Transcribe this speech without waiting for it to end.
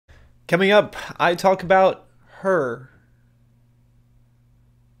Coming up, I talk about her.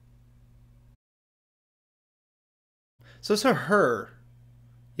 So I saw her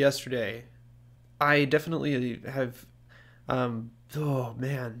yesterday. I definitely have. Oh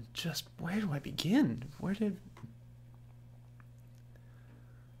man, just where do I begin? Where did.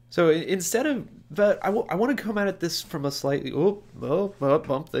 So instead of. But I want to come at this from a slightly.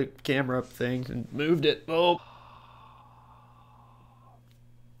 Bump the camera up thing and moved it. Oh.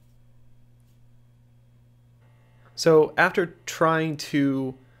 So after trying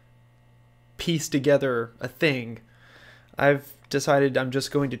to piece together a thing, I've decided I'm just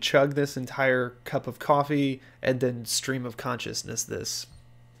going to chug this entire cup of coffee and then stream of consciousness this.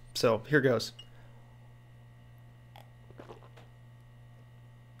 So here goes.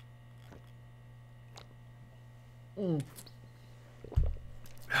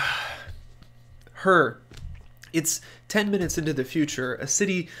 Her. It's 10 minutes into the future, a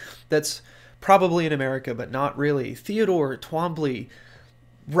city that's probably in America, but not really. Theodore Twombly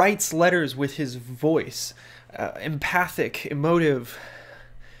writes letters with his voice, empathic, emotive,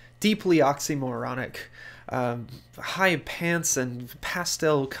 deeply oxymoronic, high pants and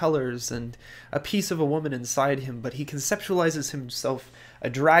pastel colors, and a piece of a woman inside him, but he conceptualizes himself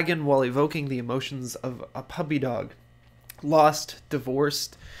a dragon while evoking the emotions of a puppy dog. Lost,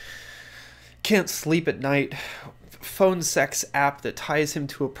 divorced, can't sleep at night, phone sex app that ties him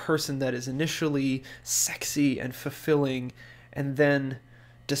to a person that is initially sexy and fulfilling and then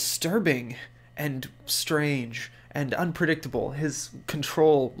disturbing and strange and unpredictable. His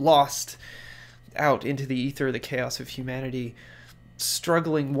control lost out into the ether, the chaos of humanity,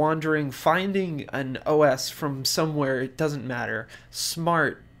 struggling, wandering, finding an OS from somewhere, it doesn't matter.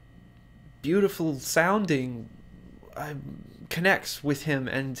 Smart, beautiful sounding, connects with him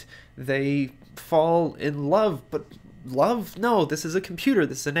and they fall in love. But love? No, this is a computer,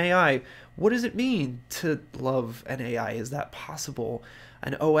 this is an AI. What does it mean to love an AI? Is that possible?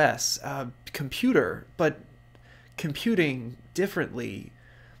 An OS, a computer, but computing differently,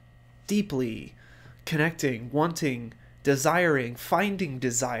 deeply, connecting, wanting, desiring, finding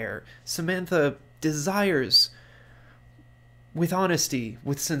desire. Samantha desires with honesty,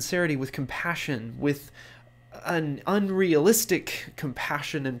 with sincerity, with compassion, with an unrealistic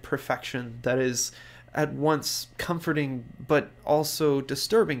compassion and perfection that is at once comforting but also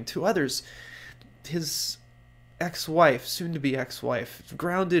disturbing to others. His ex-wife, soon-to-be ex-wife,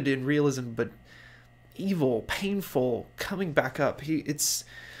 grounded in realism but evil, painful, coming back up. It's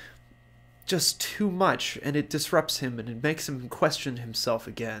just too much, and it disrupts him and it makes him question himself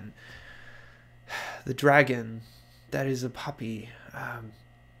again. The dragon that is a puppy,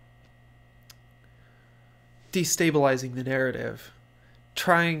 destabilizing the narrative,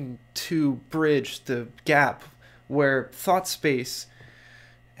 trying to bridge the gap where thought space,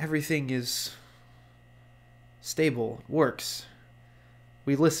 everything is stable, works.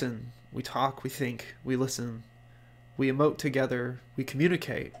 We listen, we talk, we think, we listen, we emote together, we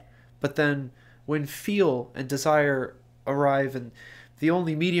communicate. But then when feel and desire arrive, and the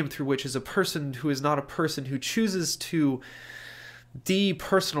only medium through which is a person who is not a person, who chooses to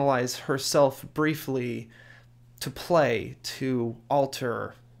depersonalize herself briefly, to play, to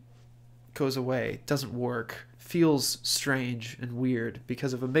alter, goes away, doesn't work, feels strange and weird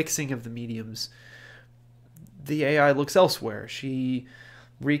because of a mixing of the mediums. The AI looks elsewhere. She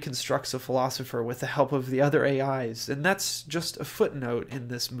reconstructs a philosopher with the help of the other AIs, and that's just a footnote in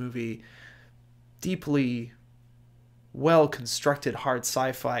this movie. Deeply well-constructed hard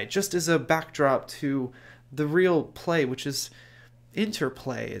sci-fi, just as a backdrop to the real play, which is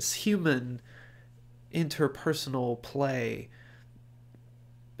interplay, is human interpersonal play,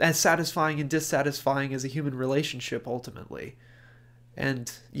 as satisfying and dissatisfying as a human relationship ultimately.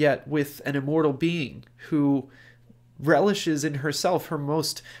 And yet with an immortal being who relishes in herself, her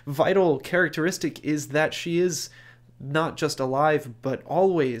most vital characteristic is that she is not just alive, but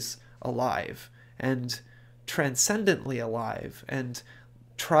always alive and transcendently alive, and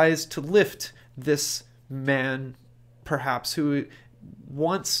tries to lift this man, perhaps, who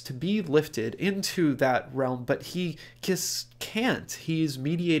wants to be lifted into that realm, but he just can't. He's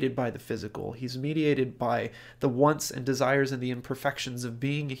mediated by the physical. He's mediated by the wants and desires and the imperfections of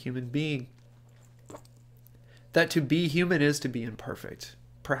being a human being. That to be human is to be imperfect.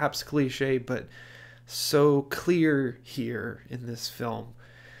 Perhaps cliche, but so clear here in this film.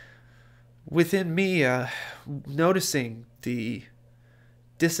 Within me, noticing the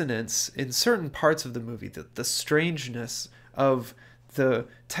dissonance in certain parts of the movie, the strangeness of the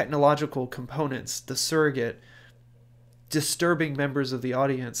technological components, the surrogate, disturbing members of the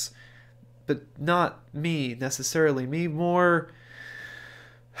audience, but not me necessarily. Me more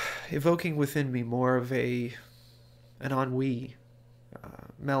evoking within me more of an ennui,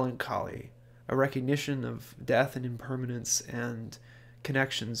 melancholy, a recognition of death and impermanence and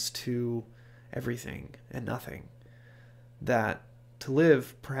connections to everything and nothing. That to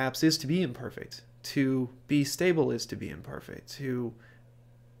live perhaps is to be imperfect. To be stable is to be imperfect. To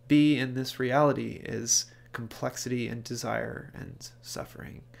be in this reality is complexity and desire and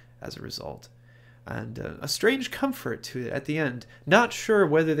suffering as a result. And a strange comfort to it at the end. Not sure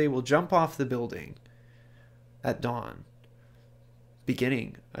whether they will jump off the building at dawn,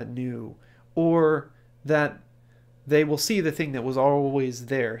 beginning anew, or that they will see the thing that was always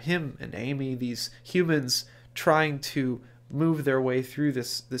there. Him and Amy, these humans trying to move their way through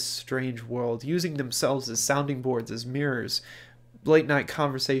this strange world, using themselves as sounding boards, as mirrors, late night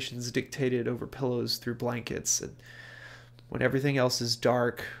conversations dictated over pillows through blankets. And when everything else is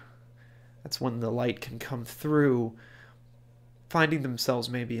dark, that's when the light can come through, finding themselves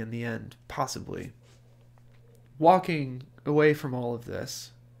maybe in the end, possibly. Walking away from all of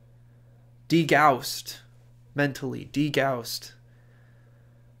this, degaussed, mentally degaussed,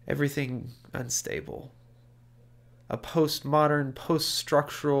 everything unstable. A postmodern,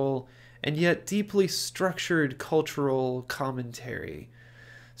 post-structural, and yet deeply structured cultural commentary.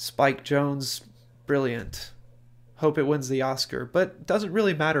 Spike Jonze, brilliant. Hope it wins the Oscar, but doesn't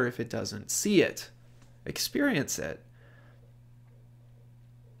really matter if it doesn't. See it. Experience it.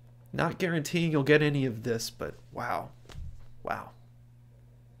 Not guaranteeing you'll get any of this, but wow. Wow.